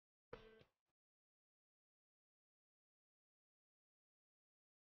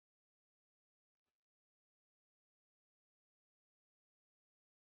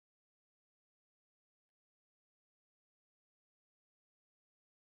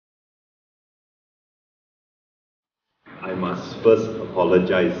I must first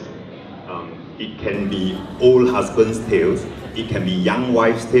apologize. It can be old husband's tales, it can be young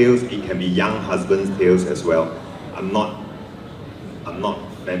wife's tales, it can be young husband's tales as well. I'm not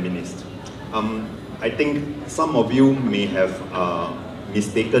feminist. I think some of you may have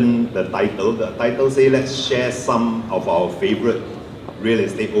mistaken the title. The title says, let's share some of our favorite real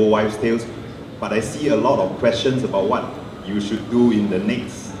estate old wives' tales. But I see a lot of questions about what you should do in the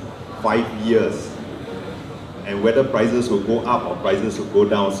next 5 years and whether prices will go up or prices will go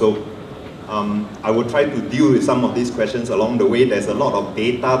down. So I will try to deal with some of these questions along the way. There's a lot of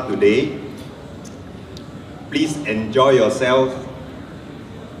data today. Please enjoy yourself.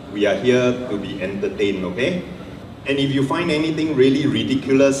 We are here to be entertained, okay? And if you find anything really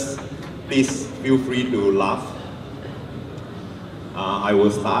ridiculous, please feel free to laugh. I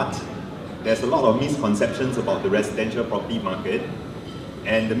will start. There's a lot of misconceptions about the residential property market,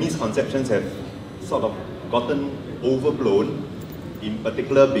 and the misconceptions have sort of gotten overblown, in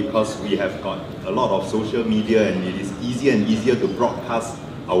particular because we have got a lot of social media and it is easier and easier to broadcast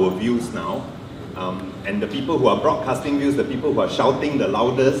our views now. And the people who are broadcasting views, the people who are shouting the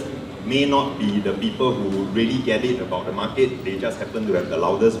loudest, may not be the people who really get it about the market. They just happen to have the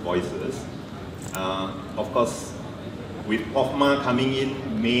loudest voices. Of course, with POFMA coming in,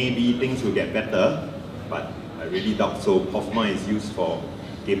 maybe things will get better, but I really doubt so. POFMA is used for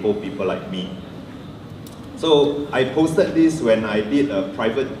kaypoh people like me. So I posted this when I did a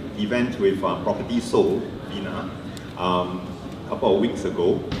private event with Property Soul, Vina, a couple of weeks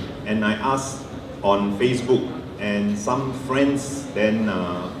ago, and I asked on Facebook, and some friends then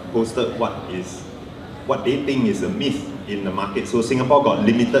posted what they think is a myth in the market. So Singapore got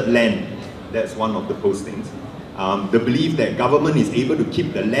limited land. That's one of the postings. The belief that government is able to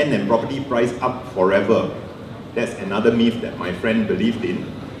keep the land and property price up forever. That's another myth that my friend believed in.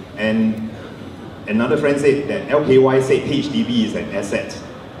 And another friend said that LKY said HDB is an asset.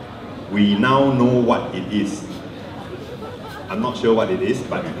 We now know what it is. I'm not sure what it is,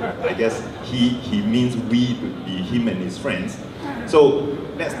 but I guess he means we to be him and his friends. So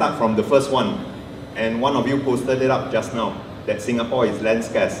let's start from the first one. And one of you posted it up just now, that Singapore is land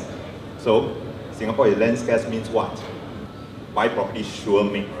scarce. So Singapore is land scarce means what? Buy property sure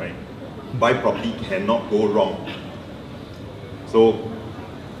make, right? Buy property cannot go wrong. So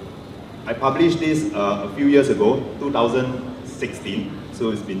I published this a few years ago, 2016.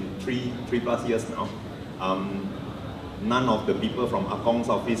 So it's been three plus years now. None of the people from Akong's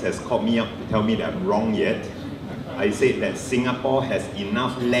office has called me up to tell me that I'm wrong yet. I said that Singapore has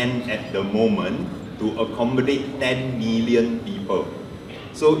enough land at the moment to accommodate 10 million people.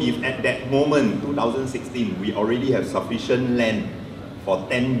 So if at that moment, 2016, we already have sufficient land for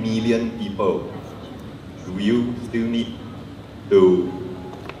 10 million people, do you still need to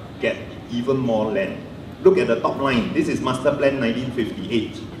get even more land? Look at the top line. This is Master Plan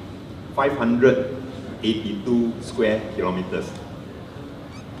 1958, 582 square kilometers.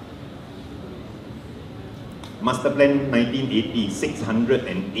 Master Plan 1980,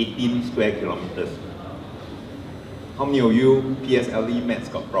 618 square kilometers. How many of you PSLE maths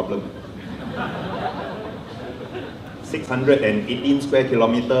got problem? 618 square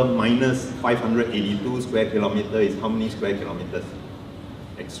kilometer minus 582 square kilometer is how many square kilometers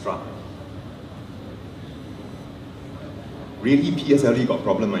extra? Really PSLE got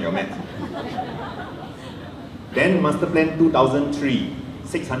problem on your maths? Then Master Plan 2003,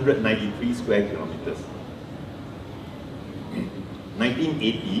 693 square kilometers.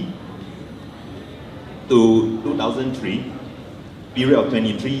 1980 to 2003, period of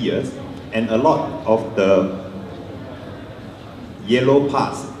 23 years, and a lot of the yellow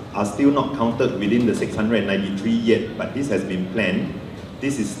parts are still not counted within the 693 yet, but this has been planned.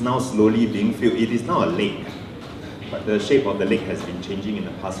 This is now slowly being filled. It is now a lake, but the shape of the lake has been changing in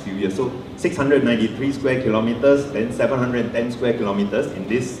the past few years. So 693 square kilometers, then 710 square kilometers in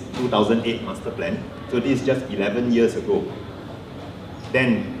this 2008 master plan. So this is just 11 years ago.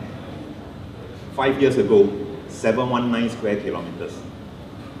 Then 5 years ago, 719 square kilometers.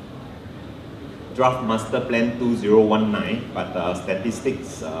 Draft Master Plan 2019, but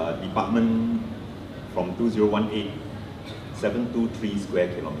statistics department from 2018, 723 square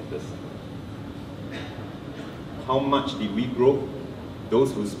kilometers. How much did we grow?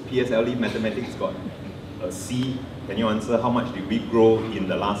 Those whose PSLE mathematics got a C, can you answer how much did we grow in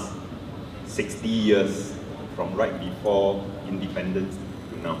the last 60 years from right before independence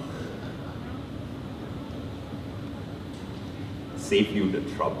to now? Save you the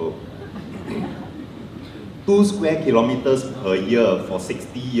trouble. 2 square kilometers per year for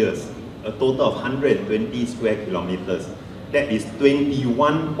 60 years, a total of 120 square kilometers. That is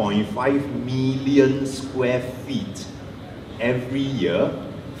 21.5 million square feet every year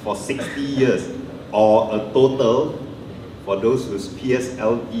for 60 years, or a total, for those whose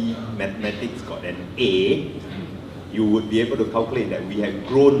PSLE mathematics got an A, you would be able to calculate that we have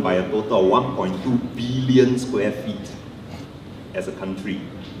grown by a total of 1.2 billion square feet as a country.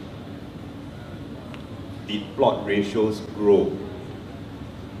 Did plot ratios grow?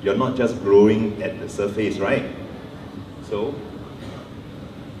 You're not just growing at the surface, right? So,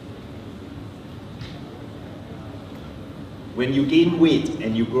 when you gain weight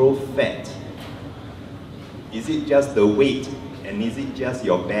and you grow fat, is it just the weight and is it just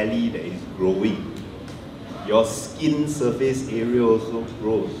your belly that is growing? Your skin surface area also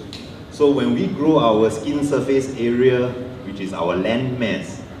grows. So when we grow our skin surface area, which is our land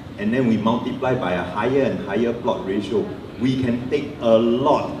mass, and then we multiply by a higher and higher plot ratio, we can take a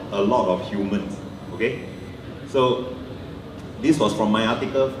lot of humans, okay? So this was from my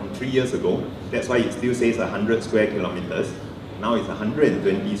article from 3 years ago. That's why it still says 100 square kilometers. Now it's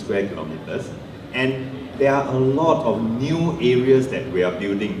 120 square kilometers. And there are a lot of new areas that we are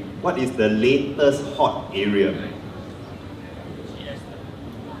building. What is the latest hot area?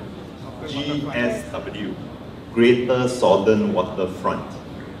 GSW, Greater Southern Waterfront,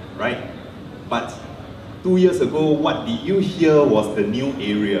 right? But 2 years ago, what did you hear was the new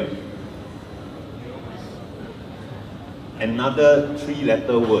area? Another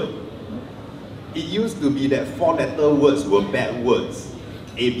 3-letter word. It used to be that 4-letter words were bad words.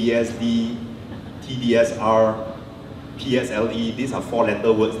 ABSD, TDSR, PSLE, these are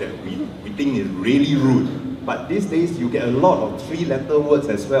 4-letter words that we think is really rude. But these days you get a lot of 3-letter words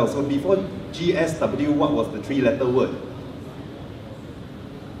as well. So before GSW, what was the 3-letter word?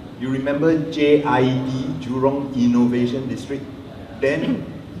 You remember JID, Jurong Innovation District? Then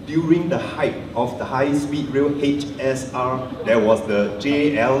during the hype of the high-speed rail HSR, there was the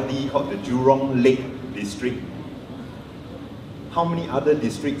JLD called the Jurong Lake District. How many other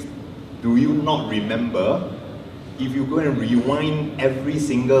districts do you not remember? If you go and rewind every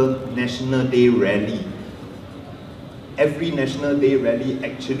single National Day rally, every National Day rally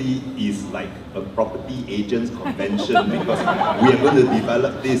actually is like a property agents convention because we are going to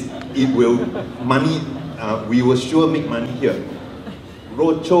develop this. It will, we will sure make money here.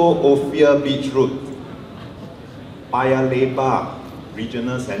 Rochor Ophir Beach Road, Paya Lebar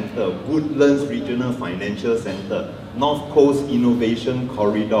Regional Center, Woodlands Regional Financial Center, North Coast Innovation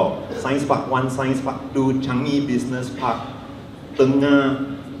Corridor, Science Park 1, Science Park 2, Changi Business Park,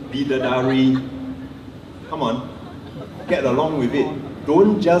 Tengah, Bidadari. Come on, get along with it.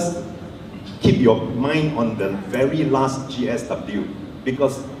 Don't just keep your mind on the very last GSW,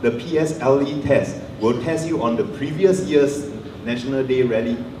 because the PSLE test will test you on the previous year's National Day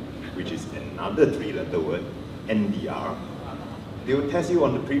Rally, which is another 3-letter word, NDR. They will test you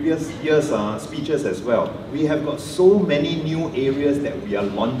on the previous year's speeches as well. We have got so many new areas that we are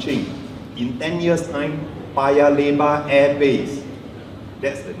launching. In 10 years' time, Paya Lebar Air Base.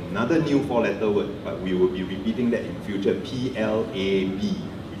 That's another new 4-letter word, but we will be repeating that in future, PLAB,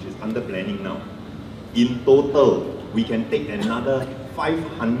 which is under planning now. In total, we can take another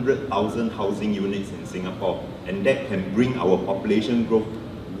 500,000 housing units in Singapore, and that can bring our population growth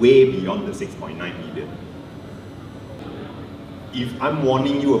way beyond the 6.9 million. If I'm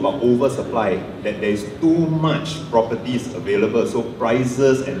warning you about oversupply, that there's too much properties available, so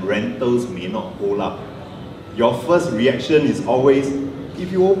prices and rentals may not hold up, your first reaction is always,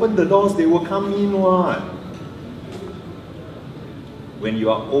 if you open the doors, they will come in, what? When you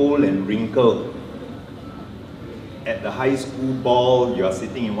are old and wrinkled, at the high school ball, you are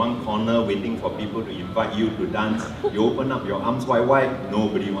sitting in one corner waiting for people to invite you to dance. You open up your arms wide,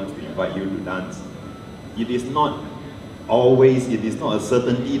 nobody wants to invite you to dance. It is not always, it is not a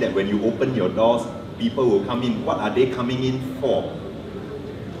certainty that when you open your doors, people will come in. What are they coming in for?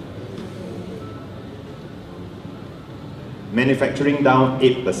 Manufacturing down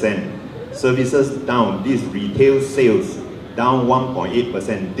 8%, services down, this retail sales down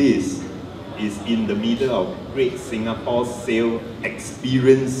 1.8%. This is in the middle of Great Singapore Sale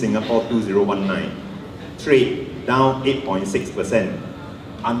Experience Singapore 2019. Trade down 8.6%.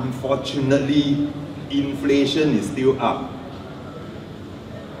 Unfortunately, inflation is still up.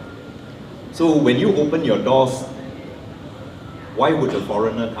 So when you open your doors, why would a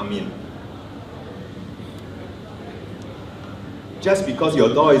foreigner come in? Just because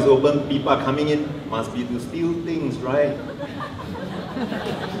your door is open, people are coming in, must be to steal things, right?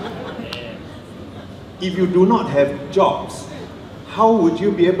 If you do not have jobs, how would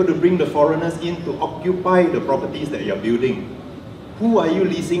you be able to bring the foreigners in to occupy the properties that you're building? Who are you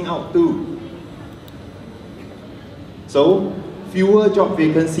leasing out to? So, fewer job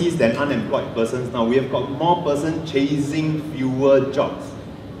vacancies than unemployed persons now. We have got more persons chasing fewer jobs.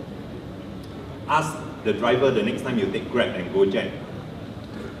 Ask the driver the next time you take Grab and Gojek.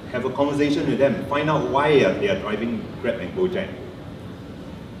 Have a conversation with them. Find out why they are driving Grab and Gojek.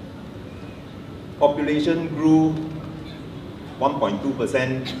 Population grew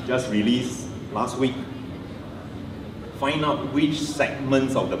 1.2%, just released last week. Find out which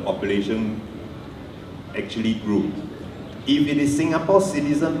segments of the population actually grew. If it is Singapore's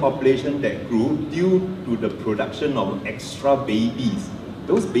citizen population that grew due to the production of extra babies,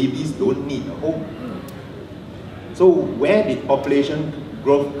 those babies don't need a home. So where did population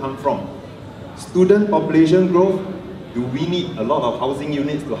growth come from? Student population growth. Do we need a lot of housing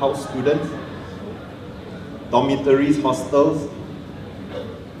units to house students? Dormitories, hostels.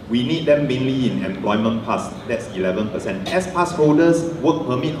 We need them mainly in employment pass, that's 11%. S-pass holders, work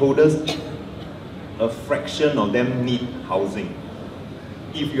permit holders, a fraction of them need housing.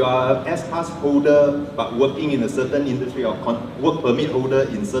 If you are an S-pass holder but working in a certain industry or work permit holder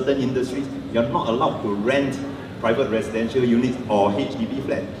in certain industries, you're not allowed to rent private residential units or HDB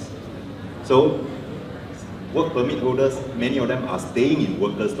flats. So, work permit holders, many of them are staying in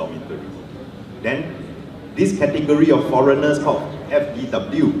workers' dormitories. Then, this category of foreigners called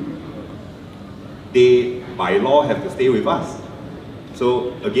FDW, they by law have to stay with us.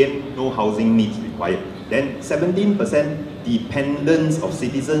 So again, no housing needs required. Then 17% dependents of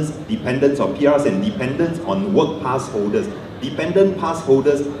citizens, dependents of PRs, and dependents on work pass holders. Dependent pass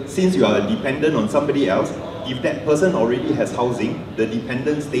holders, since you are a dependent on somebody else, if that person already has housing, the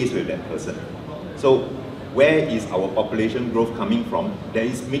dependent stays with that person. So where is our population growth coming from that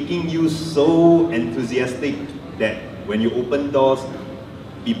is making you so enthusiastic that when you open doors,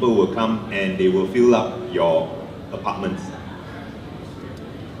 people will come and they will fill up your apartments?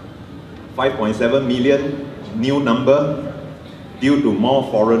 5.7 million new number due to more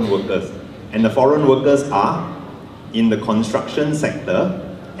foreign workers. And the foreign workers are in the construction sector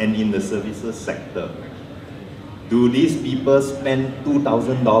and in the services sector. Do these people spend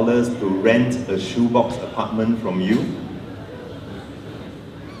 $2,000 to rent a shoebox apartment from you?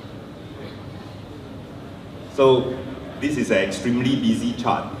 So this is an extremely busy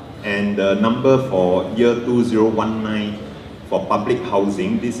chart, and the number for year 2019 for public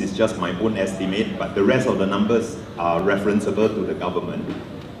housing, this is just my own estimate, but the rest of the numbers are referenceable to the government.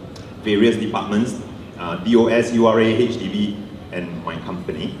 Various departments, DOS, URA, HDB, and my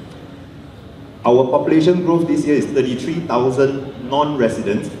company. Our population growth this year is 33,000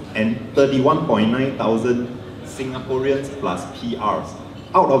 non-residents and 31.9 thousand Singaporeans plus PRs.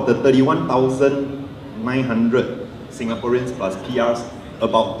 Out of the 31,900 Singaporeans plus PRs,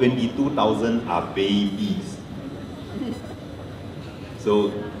 about 22,000 are babies.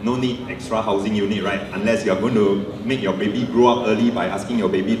 So no need extra housing unit, right? Unless you're going to make your baby grow up early by asking your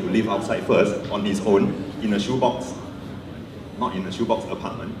baby to live outside first on his own in a shoebox, not in a shoebox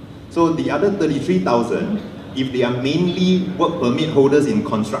apartment. So the other 33,000, if they are mainly work permit holders in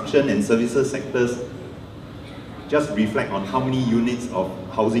construction and services sectors, just reflect on how many units of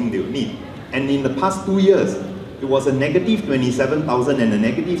housing they will need. And in the past 2 years, it was a negative 27,000 and a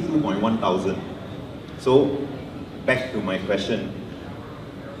negative 2.1 thousand. So back to my question.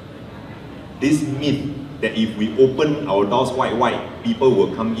 This myth that if we open our doors wide, people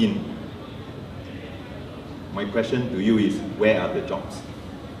will come in. My question to you is, where are the jobs?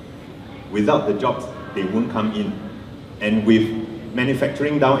 Without the jobs, they won't come in. And with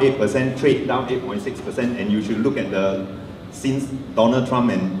manufacturing down 8%, trade down 8.6%, and you should look at since Donald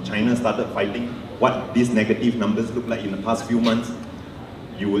Trump and China started fighting, what these negative numbers look like in the past few months,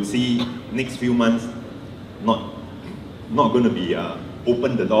 you will see next few months, not going to be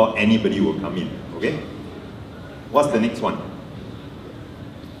open the door, anybody will come in, okay? What's the next one?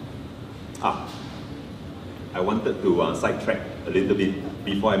 I wanted to sidetrack a little bit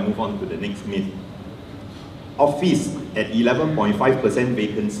before I move on to the next myth. Office at 11.5%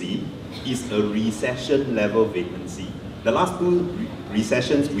 vacancy is a recession level vacancy. The last two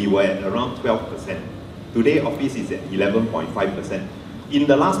recessions we were at around 12%. Today office is at 11.5%. In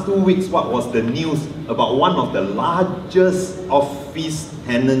the last 2 weeks, what was the news about one of the largest office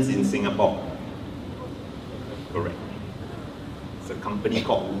tenants in Singapore? Correct. It's a company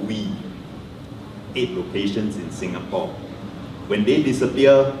called Swee. 8 locations in Singapore. When they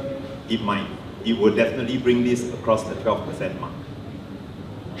disappear, it will definitely bring this across the 12% mark.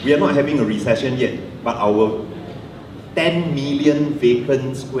 We are not having a recession yet, but our 10 million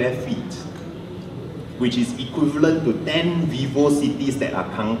vacant square feet, which is equivalent to 10 Vivo cities that are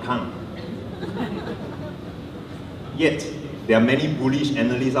kang. Yet, there are many bullish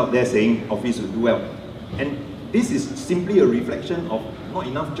analysts out there saying office will do well. And This is simply a reflection of not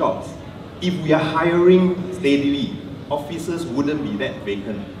enough jobs. If we are hiring steadily, offices wouldn't be that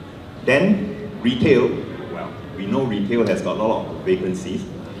vacant. Then retail, well, we know retail has got a lot of vacancies.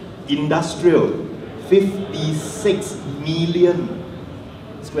 Industrial, 56 million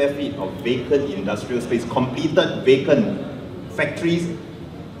square feet of vacant industrial space, completed vacant factories,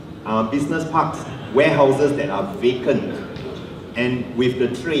 business parks, warehouses that are vacant. And with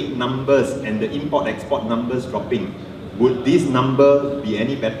the trade numbers and the import-export numbers dropping, would this number be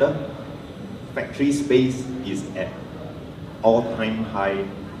any better? Factory space is at all-time high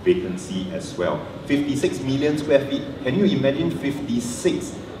vacancy as well. 56 million square feet. Can you imagine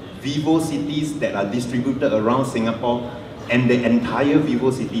 56 Vivo cities that are distributed around Singapore and the entire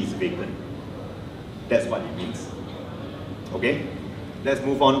Vivo city is vacant? That's what it means. Okay? Let's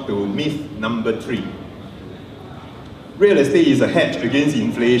move on to myth number 3. Real estate is a hedge against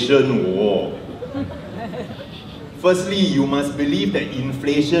inflation. Whoa. Firstly, you must believe that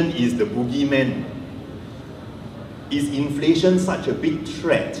inflation is the boogeyman. Is inflation such a big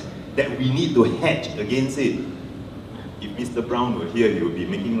threat that we need to hedge against it? If Mr. Brown were here, he would be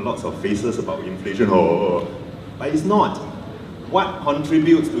making lots of faces about inflation. Oh, but it's not. What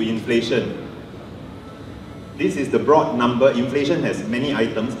contributes to inflation? This is the broad number. Inflation has many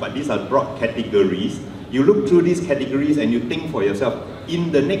items, but these are broad categories. You look through these categories and you think for yourself,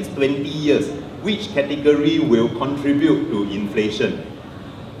 in the next 20 years, which category will contribute to inflation?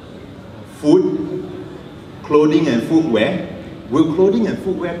 Food, clothing and footwear. Will clothing and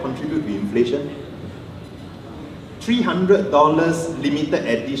footwear contribute to inflation? $300 limited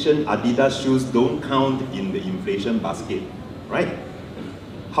edition Adidas shoes don't count in the inflation basket, right?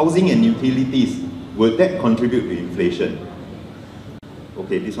 Housing and utilities, will that contribute to inflation?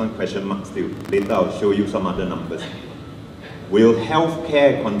 Okay, this one question mark still. Later I'll show you some other numbers. Will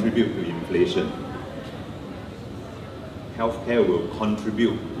healthcare contribute to inflation? Healthcare will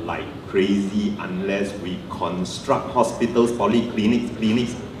contribute like crazy unless we construct hospitals, polyclinics,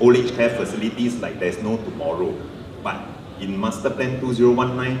 clinics, old age care facilities like there's no tomorrow. But in Master Plan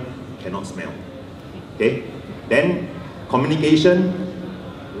 2019, cannot smell. Okay? Then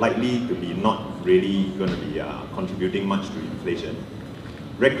communication, likely to be not really going to be contributing much to inflation.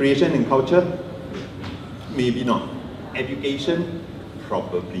 Recreation and culture, maybe not. Education,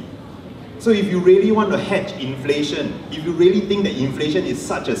 probably. So if you really want to hedge inflation, if you really think that inflation is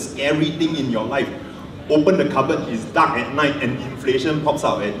such a scary thing in your life, open the cupboard, it's dark at night and inflation pops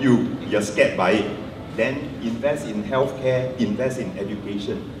out at you, you're scared by it, then invest in healthcare, invest in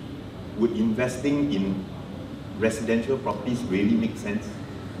education. Would investing in residential properties really make sense?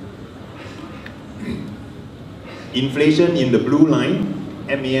 Inflation in the blue line,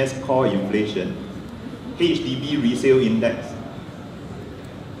 MAS core inflation, HDB resale index.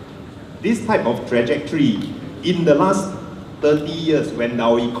 This type of trajectory, in the last 30 years when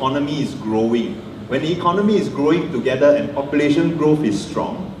our economy is growing, when the economy is growing together and population growth is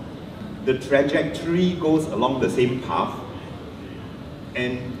strong, the trajectory goes along the same path,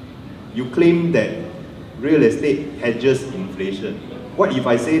 and you claim that real estate hedges inflation. What if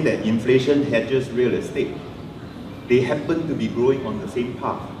I say that inflation hedges real estate? They happen to be growing on the same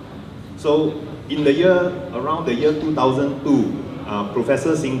path. So in the year, around the year 2002,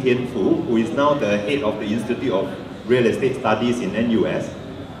 Professor Sing Tian Fu, who is now the head of the Institute of Real Estate Studies in NUS,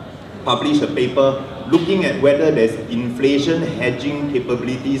 published a paper looking at whether there's inflation hedging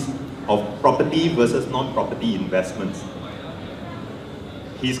capabilities of property versus non-property investments.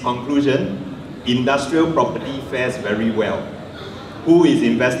 His conclusion, industrial property fares very well. Who is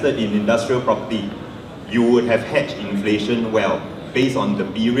invested in industrial property? You would have hedged inflation well, based on the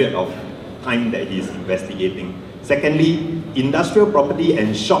period of time that he's investigating. Secondly, industrial property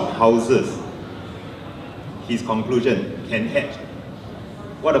and shop houses, his conclusion, can hedge.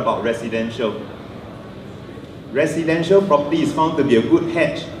 What about residential? Residential property is found to be a good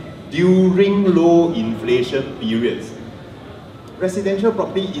hedge during low inflation periods. Residential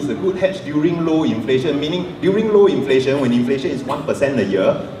property is a good hedge during low inflation, meaning during low inflation, when inflation is 1% a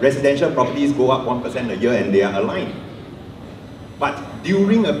year, residential properties go up 1% a year and they are aligned. But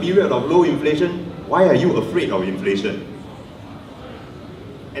during a period of low inflation, why are you afraid of inflation?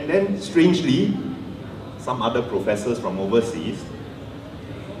 And then, strangely, some other professors from overseas,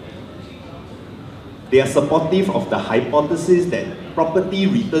 they are supportive of the hypothesis that property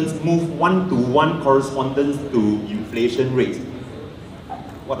returns move one-to-one correspondence to inflation rates.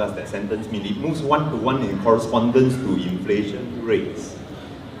 What does that sentence mean? It moves one-to-one in correspondence to inflation rates.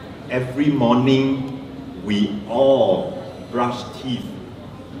 Every morning, we all brush teeth,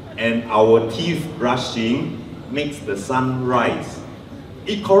 and our teeth brushing makes the sun rise.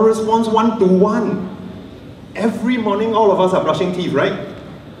 It corresponds one-to-one. Every morning, all of us are brushing teeth, right?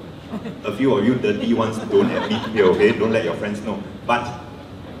 A few of you dirty ones don't admit here, okay? Don't let your friends know. But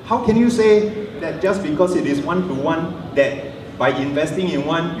how can you say that just because it is one-to-one, that by investing in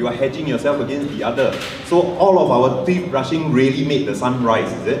one, you are hedging yourself against the other? So all of our teeth brushing really made the sun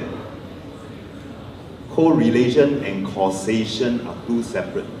rise, is it? Correlation and causation are two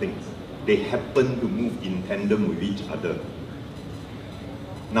separate things. They happen to move in tandem with each other.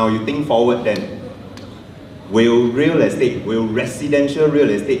 Now you think forward then. Will residential real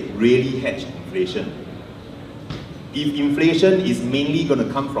estate really hedge inflation? If inflation is mainly going to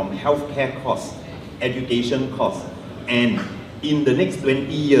come from healthcare costs, education costs, and in the next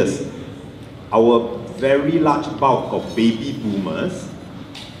 20 years, our very large bulk of baby boomers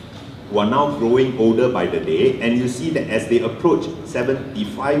who are now growing older by the day, and you see that as they approach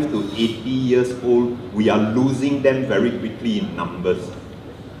 75 to 80 years old, we are losing them very quickly in numbers.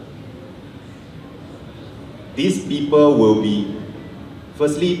 These people will be,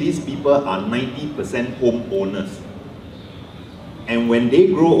 firstly, these people are 90% homeowners. And when they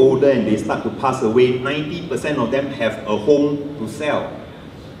grow older and they start to pass away, 90% of them have a home to sell.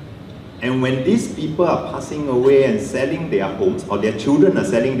 And when these people are passing away and selling their homes, or their children are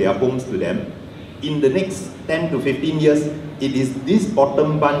selling their homes to them, in the next 10 to 15 years, it is this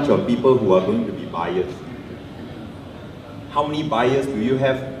bottom bunch of people who are going to be buyers. How many buyers do you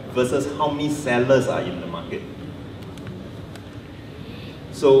have versus how many sellers are in the market?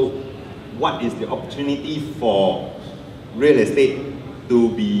 So what is the opportunity for real estate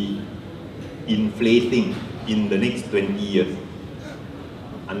to be inflating in the next 20 years?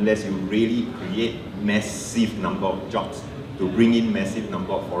 Unless you really create massive number of jobs to bring in massive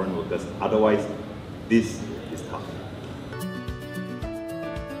number of foreign workers. Otherwise, this is tough.